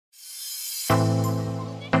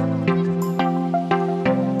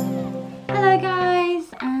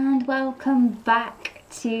welcome back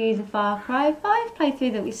to the Far Cry 5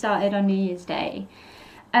 playthrough that we started on New Year's Day.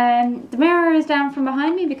 The mirror is down from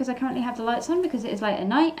behind me because I currently have the lights on because it is late at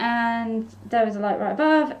night, and there was a light right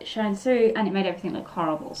above, it shines through and it made everything look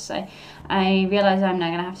horrible. So I realised I'm now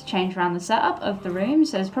going to have to change around the setup of the room,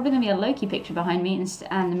 so there's probably going to be a Loki picture behind me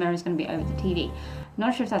and the mirror is going to be over the TV. I'm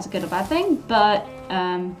not sure if that's a good or bad thing, but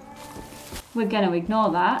we're going to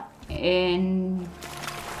ignore that in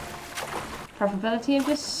probability of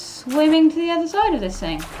just swimming to the other side of this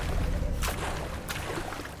thing.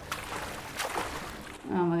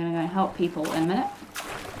 And we're going to go and help people in a minute.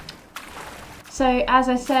 So as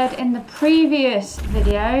I said in the previous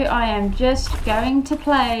video, I am just going to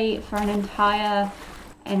play for an entire,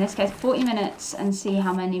 in this case 40 minutes, and see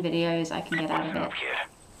how many videos I can get out of it.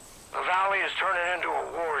 The valley is turning into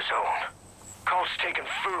a war zone. Cults taking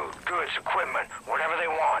food, goods, equipment, whatever they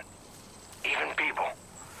want. Even people.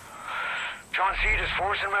 John Seed is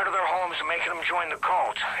forcing them out of their homes and making them join the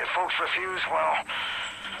cult. If folks refuse, well,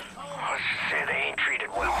 let's just say they ain't treated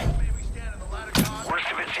well.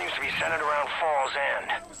 Worst of it seems to be centered around Fall's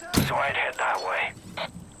End, so I'd head that way.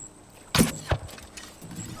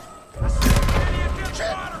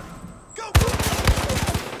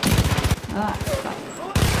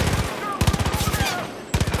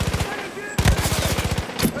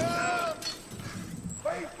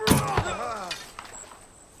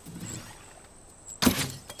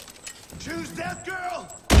 Choose death, girl.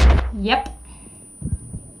 Yep.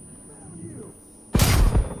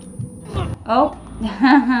 Oh.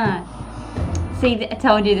 See, I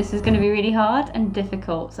told you this is going to be really hard and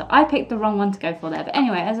difficult. So I picked the wrong one to go for there. But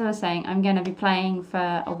anyway, as I was saying, I'm going to be playing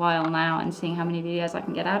for a while now and seeing how many videos I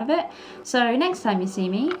can get out of it. So next time you see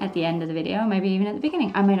me at the end of the video, maybe even at the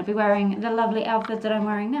beginning, I may not be wearing the lovely outfit that I'm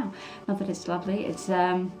wearing now. Not that it's lovely. It's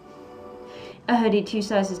a hoodie 2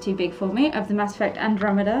 sizes too big for me of the Mass Effect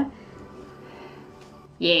Andromeda.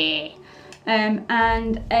 Yeah.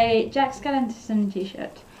 And a Jack Skellington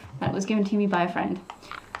t-shirt that was given to me by a friend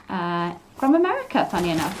from America,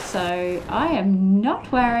 funny enough. So I am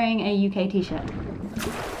not wearing a UK t-shirt.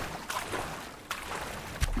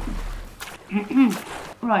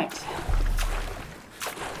 Right.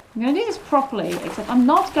 I'm going to do this properly, except I'm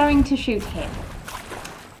not going to shoot him.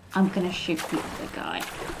 I'm going to shoot the other guy.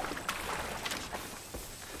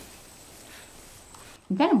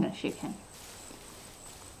 And then I'm going to shoot him.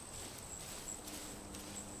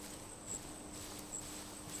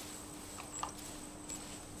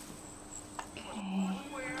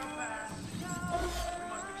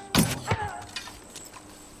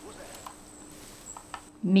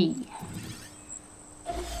 Me.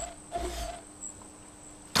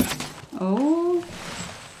 Oh.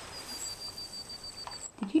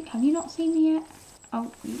 Have you not seen me yet?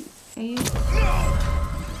 Oh, are you? No!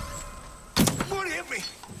 Somebody hit me!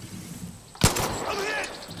 I'm hit!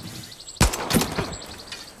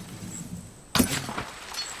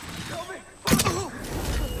 Help me!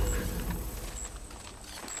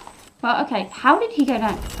 Well, okay, how did he go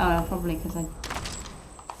down? Oh, probably because I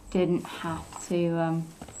didn't have to,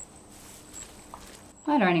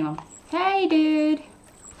 murder anyone. Hey, dude!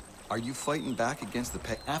 Are you fighting back against the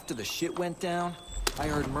pet? After the shit went down, I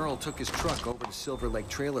heard Merle took his truck over to Silver Lake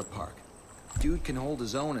Trailer Park. Dude can hold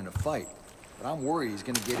his own in a fight, but I'm worried he's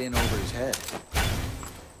gonna get in over his head.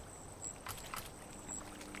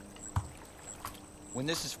 When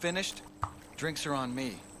this is finished, drinks are on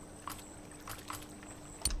me.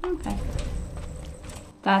 Okay.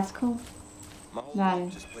 That's cool. That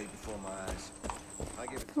is just played before my eyes. I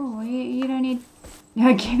give it cool. You don't need...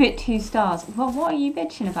 No, give it 2 stars. Well, what are you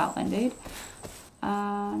bitching about then, dude?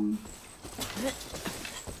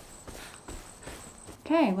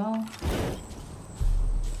 Okay, well...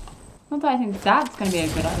 Not that I think that's going to be a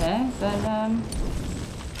good idea, but,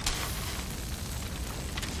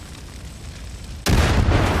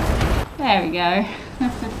 there we go.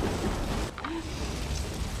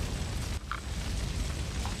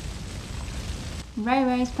 Ray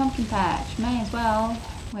Ray's pumpkin patch. May as well.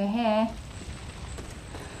 We're here.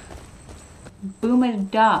 Boomer's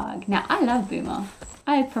dog. Now, I love Boomer.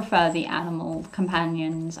 I prefer the animal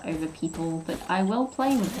companions over people, but I will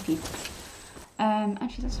play with the people.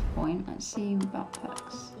 Actually, that's a point. Let's see about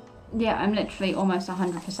perks. Yeah, I'm literally almost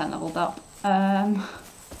 100% leveled up.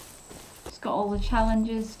 Just got all the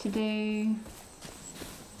challenges to do.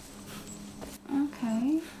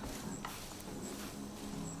 Okay.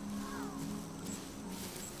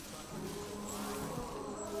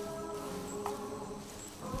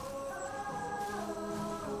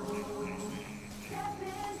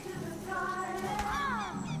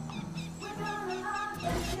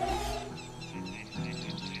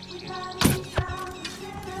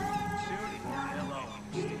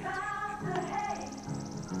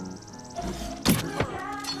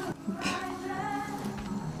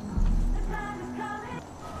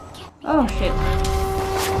 Oh shit.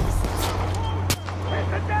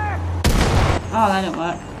 Oh, that didn't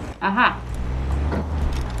work. Aha.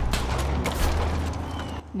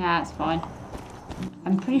 Nah, it's fine.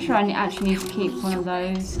 I'm pretty sure I actually need to keep one of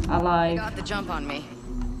those alive. Got the jump on me.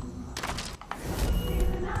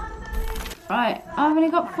 Right, I've only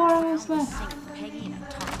got 4 hours left.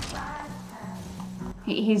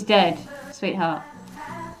 He's dead, sweetheart.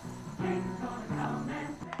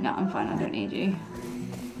 No, I'm fine, I don't need you.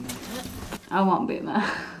 I want Boomer.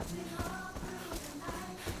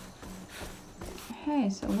 Okay,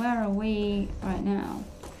 so where are we right now?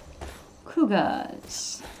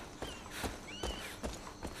 Cougars.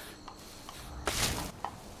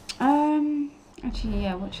 Actually,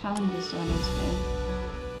 yeah, what challenges do I need to do?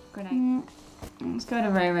 Grenade. Let's go to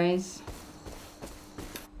Ray Ray's.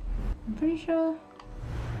 I'm pretty sure.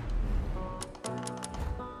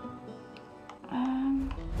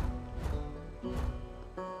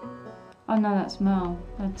 Oh no, that's Mo.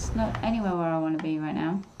 That's not anywhere where I want to be right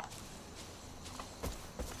now.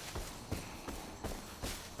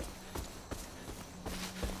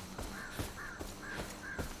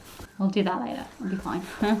 We'll do that later. It'll be fine.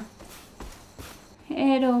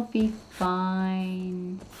 It'll be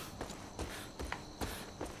fine.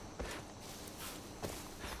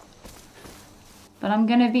 But I'm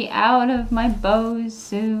gonna be out of my bows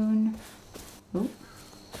soon. Ooh.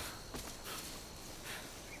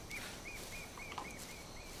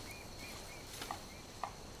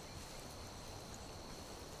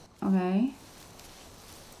 Okay.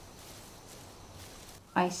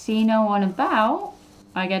 I see no one about.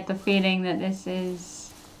 I get the feeling that this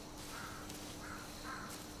is...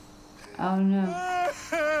 Oh no.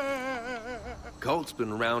 Colt's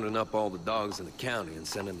been rounding up all the dogs in the county and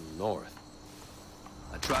sending them north.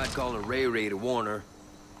 I tried calling Ray Ray to warn her,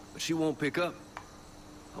 but she won't pick up.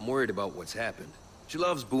 I'm worried about what's happened. She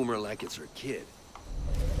loves Boomer like it's her kid.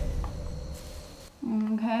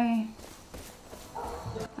 Okay.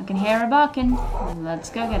 I can hear her barking. Let's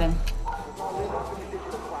go get him.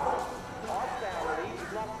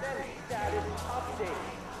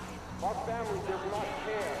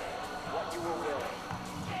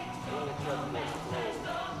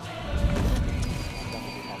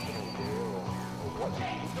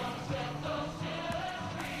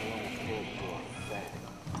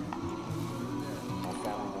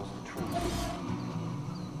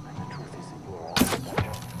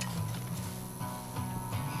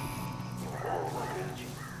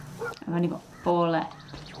 I've only got 4 left.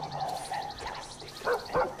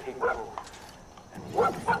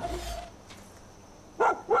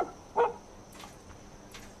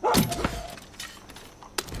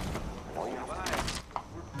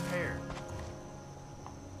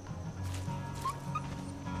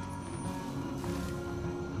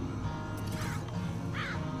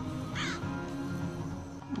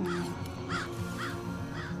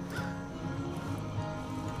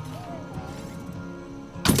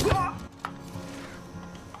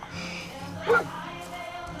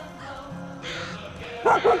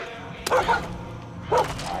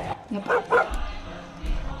 Yep.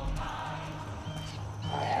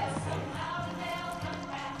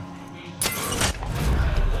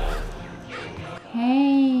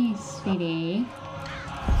 Hey, sweetie.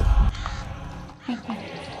 Hey, hey.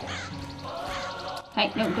 Hey,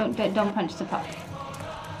 no, don't punch the pup.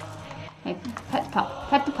 Hey, pet the pup.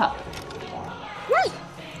 Pet the pup.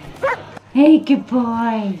 Hey, good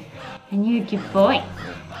boy. And you're a good boy.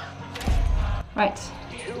 Right.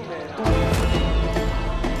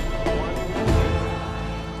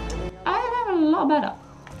 I am a lot better.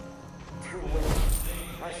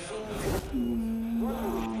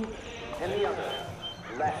 And the other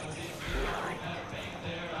left behind.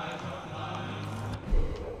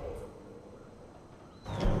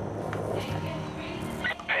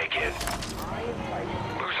 Hey kid,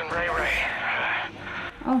 losing Ray Ray.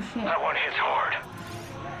 Oh shit. That one hits hard.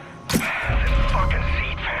 This fucking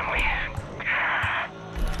Seed family.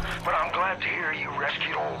 But I'm glad to hear you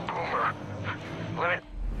rescued old Boomer. Let me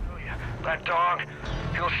tell you, that dog,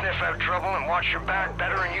 he'll sniff out trouble and watch your back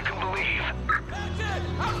better than you can believe. That's it!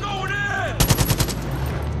 I'm going in!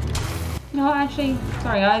 No, actually,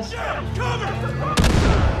 sorry guys. Cover!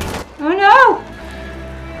 Oh no!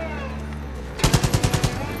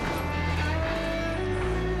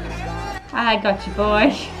 I got you,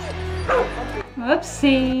 boy.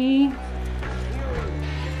 Whoopsie.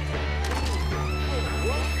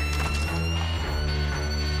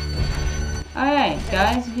 Alright,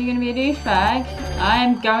 guys, if you're gonna be a douchebag,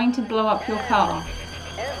 I'm going to blow up your car.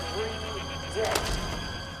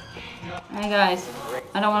 Hey guys,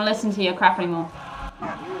 I don't want to listen to your crap anymore.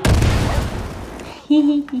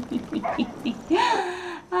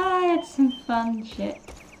 Ah, that's some fun shit.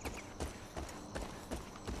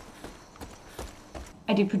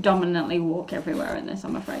 I do predominantly walk everywhere in this,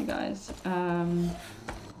 I'm afraid, guys.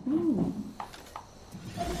 Ooh.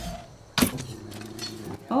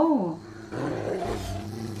 Oh.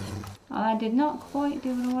 I did not quite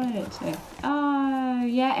do what I wanted it to. Oh,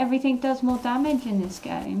 yeah, everything does more damage in this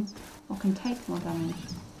game. Or can take more damage.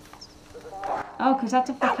 Oh, because that's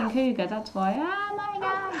a fucking cougar, that's why. Oh my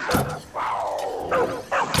god!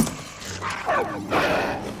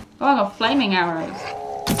 Oh, I got flaming arrows.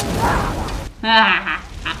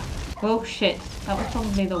 Bullshit. That was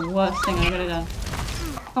probably the worst thing I could have done.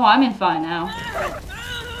 Oh, I'm in fire now.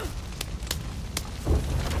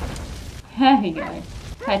 There we go.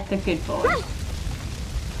 Pet the good boy.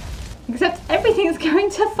 Except everything's going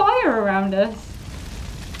to fire around us.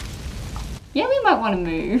 Yeah, we might want to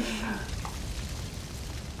move.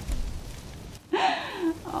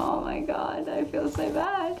 Oh my god, I feel so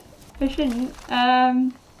bad. I shouldn't.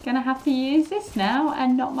 Gonna have to use this now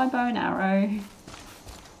and not my bow and arrow.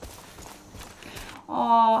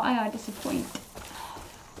 Oh, I disappoint.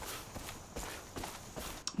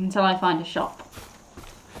 Until I find a shop.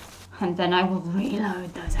 And then I will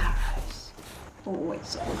reload those arrows. Oh,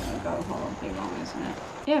 it's all gonna go horribly wrong, isn't it?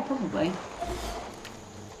 Yeah, probably.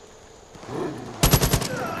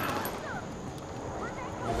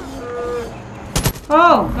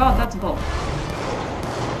 Oh, god, that's a bull.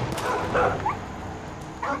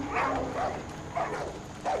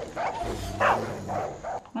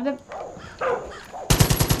 What the...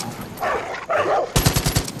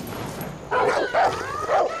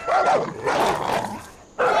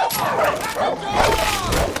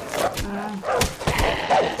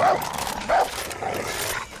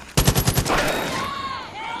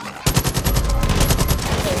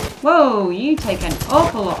 Whoa, you take an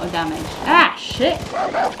awful lot of damage. Ah, shit.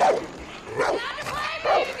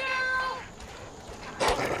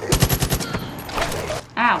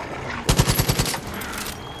 Ow.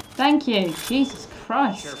 Thank you. Jesus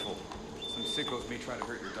Christ. Careful. Some sickos may try to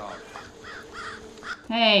hurt your dog.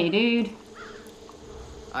 Hey, dude.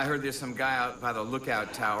 I heard there's some guy out by the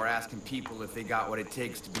lookout tower asking people if they got what it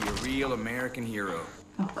takes to be a real American hero.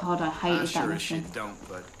 Oh god, I hated I that sure as mission. shit don't,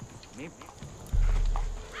 but maybe.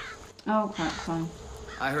 Oh crap, fine.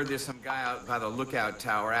 I heard there's some guy out by the lookout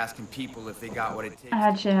tower asking people if they got what it takes I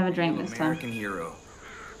had to have a to be drink real this time. American hero.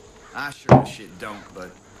 I sure as shit don't,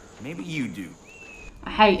 but maybe you do. I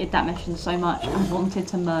hated that mission so much. I wanted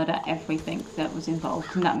to murder everything that was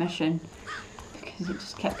involved in that mission. Because it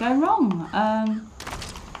just kept going wrong.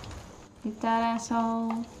 Loot that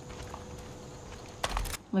asshole.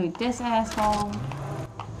 Loot this asshole.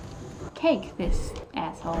 Cake this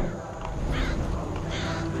asshole.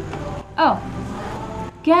 Oh.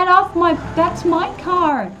 Get off my... That's my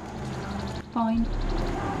card. Fine.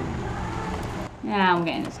 Yeah, I'm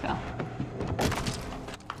getting this car.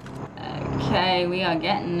 Okay, we are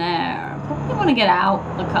getting there. Probably want to get out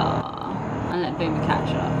the car and let Boomer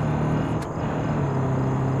catch up.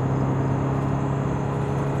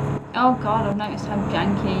 Oh god, I've noticed how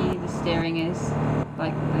janky the steering is.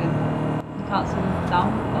 Like, you can't see the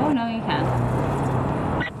thumb. Oh no, you can.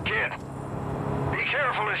 Kid, be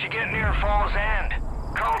careful as you get near Fall's End.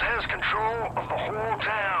 Cult has control of the whole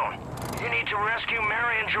town. You need to rescue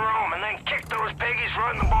Mary and Jerome and then kick those piggies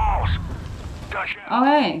right in the balls. Gotcha.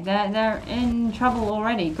 Okay, they're in trouble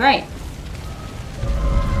already. Great.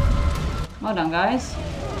 Well done, guys.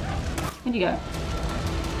 Where'd you go?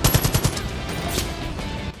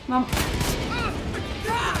 Come on.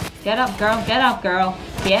 Get up, girl. Get up, girl.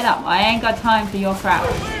 Get up. I ain't got time for your crap.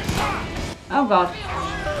 Oh, God.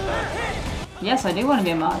 Yes, I do want to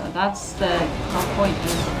be a martyr. That's the whole point.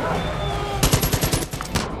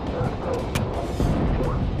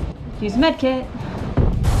 Use a medkit.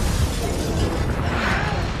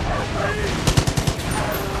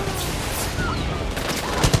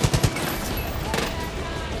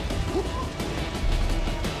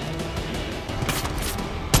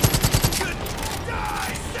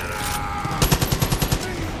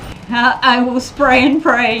 I will spray and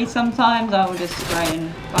pray. Sometimes I will just spray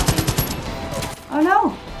and fucking... Oh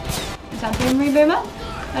no! Is that Boom Reboomer?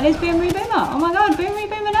 That is Boom Reboomer. Oh my god, Boom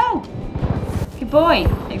Reboomer, no! Good boy.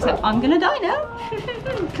 Except I'm gonna die now.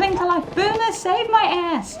 Cling to life. Boomer, save my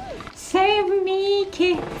ass! Save me,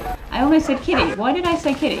 kid. I almost said kitty. Why did I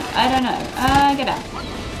say kitty? I don't know. Get out.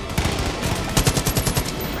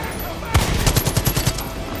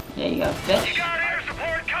 There you go, bitch. Air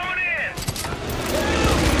support coming in.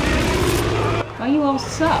 Oh, you all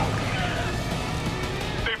suck.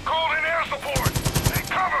 They've called in air support. Take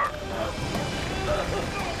cover.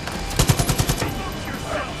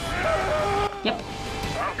 Yep.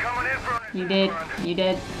 I'm coming in for an You did. run. You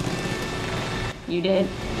did. You did.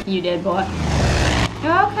 You did, boy.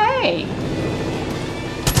 Okay.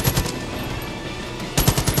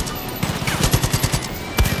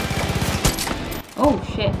 Oh,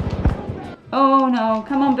 shit. Oh, no.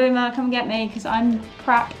 Come on, Boomer. Come get me, because I'm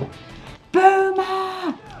crap.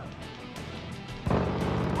 Boomer!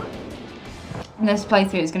 And this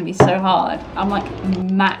playthrough is going to be so hard. I'm like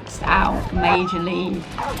maxed out Major League.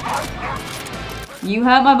 You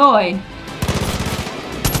hurt my boy.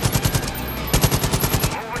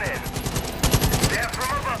 Moving in. Death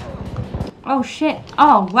from above. Oh shit.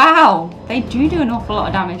 Oh wow. They do an awful lot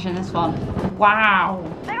of damage in this one. Wow.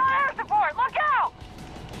 They don't air support. Look out!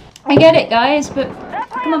 I get it, guys, but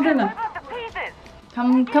That's why come on, I'm Boomer. gonna rip up the pieces.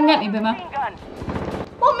 Come get me, Boomer. Machine gun.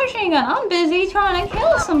 What machine gun? I'm busy trying to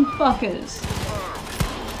kill some fuckers.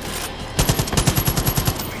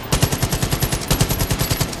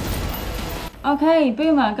 Okay,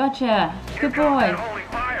 Boomer, gotcha. Good boy. Holy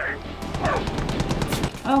fire.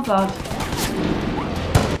 Oh god.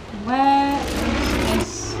 Where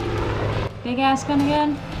is this big ass gun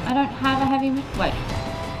again? I don't have a heavy wait.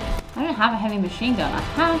 I don't have a heavy machine gun. I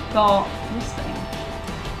have got this thing.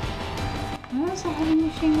 Where's a heavy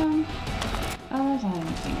machine gun? Oh, there's a heavy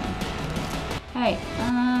machine gun. Hey,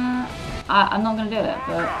 I'm not gonna do it,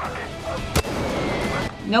 but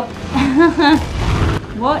nope.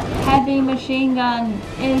 What heavy machine gun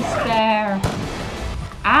is there?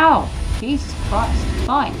 Ow! Jesus Christ.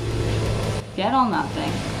 Fine. Get on that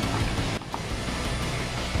thing.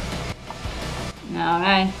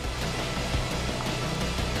 Okay.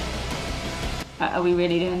 Are we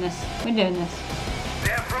really doing this? We're doing this.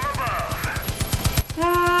 Death from above.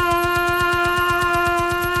 Ah!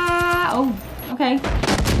 Oh, okay.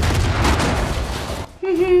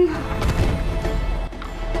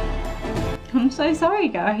 I'm so sorry,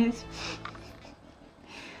 guys.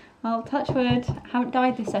 Well, touch wood, haven't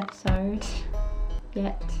died this episode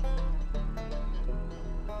yet.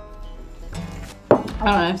 I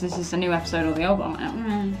don't know if this is a new episode or the old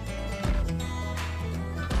one.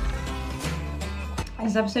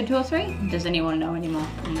 Is this episode 2 or 3? Does anyone know anymore?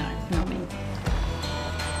 No, not me.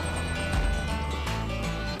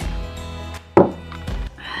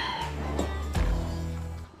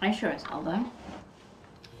 I sure as hell though.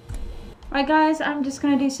 Right guys, I'm just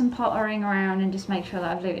going to do some pottering around and just make sure that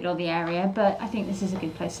I've looted all the area, but I think this is a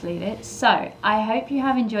good place to leave it. So, I hope you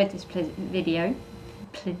have enjoyed this video.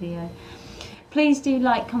 Please do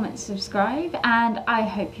like, comment, subscribe, and I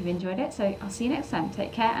hope you've enjoyed it. So, I'll see you next time.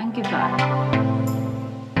 Take care and goodbye.